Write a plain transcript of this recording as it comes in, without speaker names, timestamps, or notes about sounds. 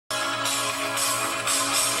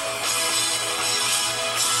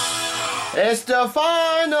It's the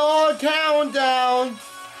final countdown.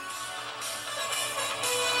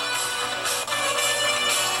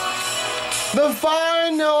 The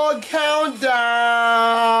final countdown.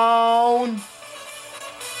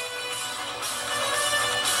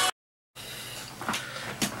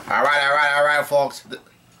 Alright, folks.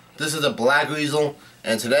 This is the Black Weasel,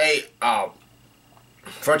 and today,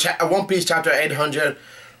 for One Piece chapter 800,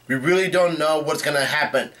 we really don't know what's gonna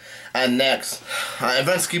happen next.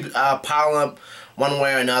 Events keep piling up one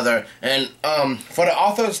way or another, and for the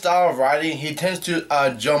author's style of writing, he tends to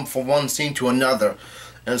jump from one scene to another,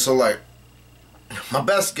 and so like my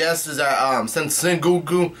best guess is that since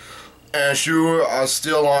Sengoku and Shuru are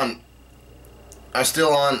still on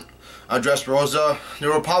Dressrosa,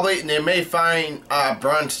 they may find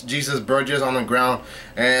burnt Jesus Burgess on the ground,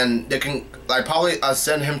 and they can like probably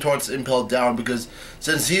send him towards Impel Down, because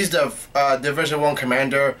since he's the Division 1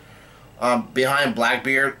 commander behind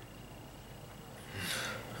Blackbeard,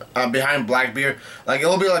 like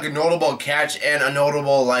it'll be like a notable catch and a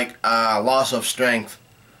notable like loss of strength,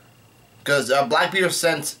 because Blackbeard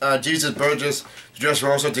sent Jesus Burgess to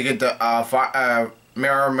Dressrosa to get the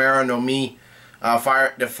Mera no Mi.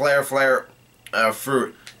 The flare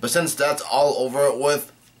fruit, but since that's all over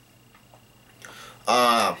with,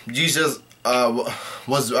 Jesus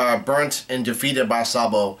was burnt and defeated by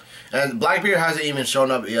Sabo, and Blackbeard hasn't even shown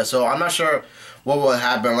up yet, so I'm not sure what will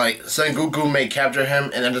happen. Like Sengoku may capture him,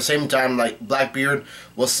 and at the same time, like Blackbeard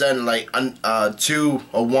will send like 2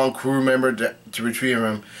 or 1 crew member to retrieve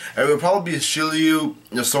him. It will probably be Shiryu,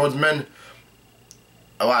 the swordsman.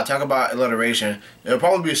 Wow, talk about alliteration. It'll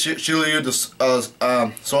probably be Shiryu, the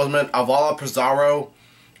swordsman, Avala Pizarro.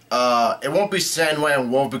 It won't be Sandway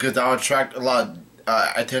and Wolf, because that'll attract a lot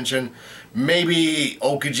of attention. Maybe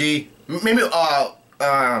Okiji. Maybe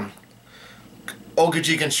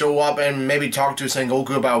Okiji can show up and maybe talk to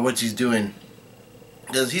Sengoku about what he's doing,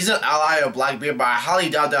 because he's an ally of Blackbeard, but I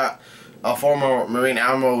highly doubt that a former Marine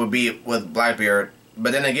Admiral would be with Blackbeard.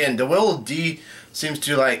 But then again, the Will D seems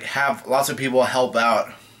to like have lots of people help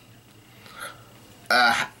out,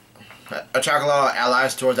 attract a lot of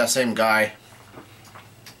allies towards that same guy.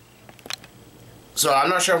 So I'm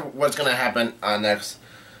not sure what's gonna happen next.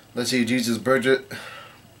 Let's see, Jesus Burgess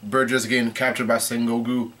getting captured by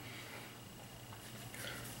Sengoku.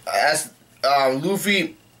 As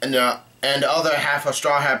Luffy and the other half of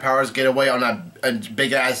Straw Hat Powers get away on a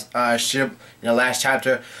big ass ship in the last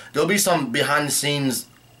chapter, there'll be some behind the scenes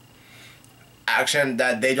action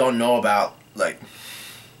that they don't know about, like.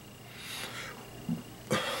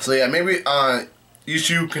 So yeah, maybe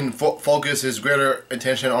Yushu can focus his greater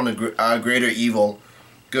attention on the greater evil,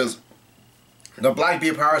 because the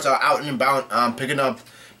Blackbeard powers are out and about picking up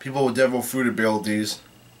people with devil fruit abilities.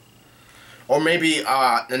 Or maybe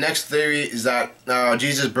the next theory is that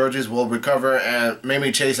Jesus Burgess will recover and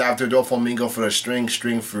maybe chase after Doflamingo for the string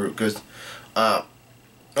fruit, because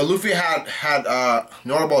Luffy had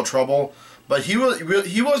notable trouble, but he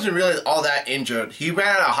wasn't really all that injured. He ran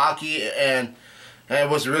out of hockey and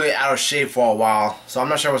was really out of shape for a while, so I'm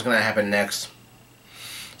not sure what's gonna happen next.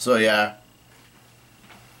 So yeah,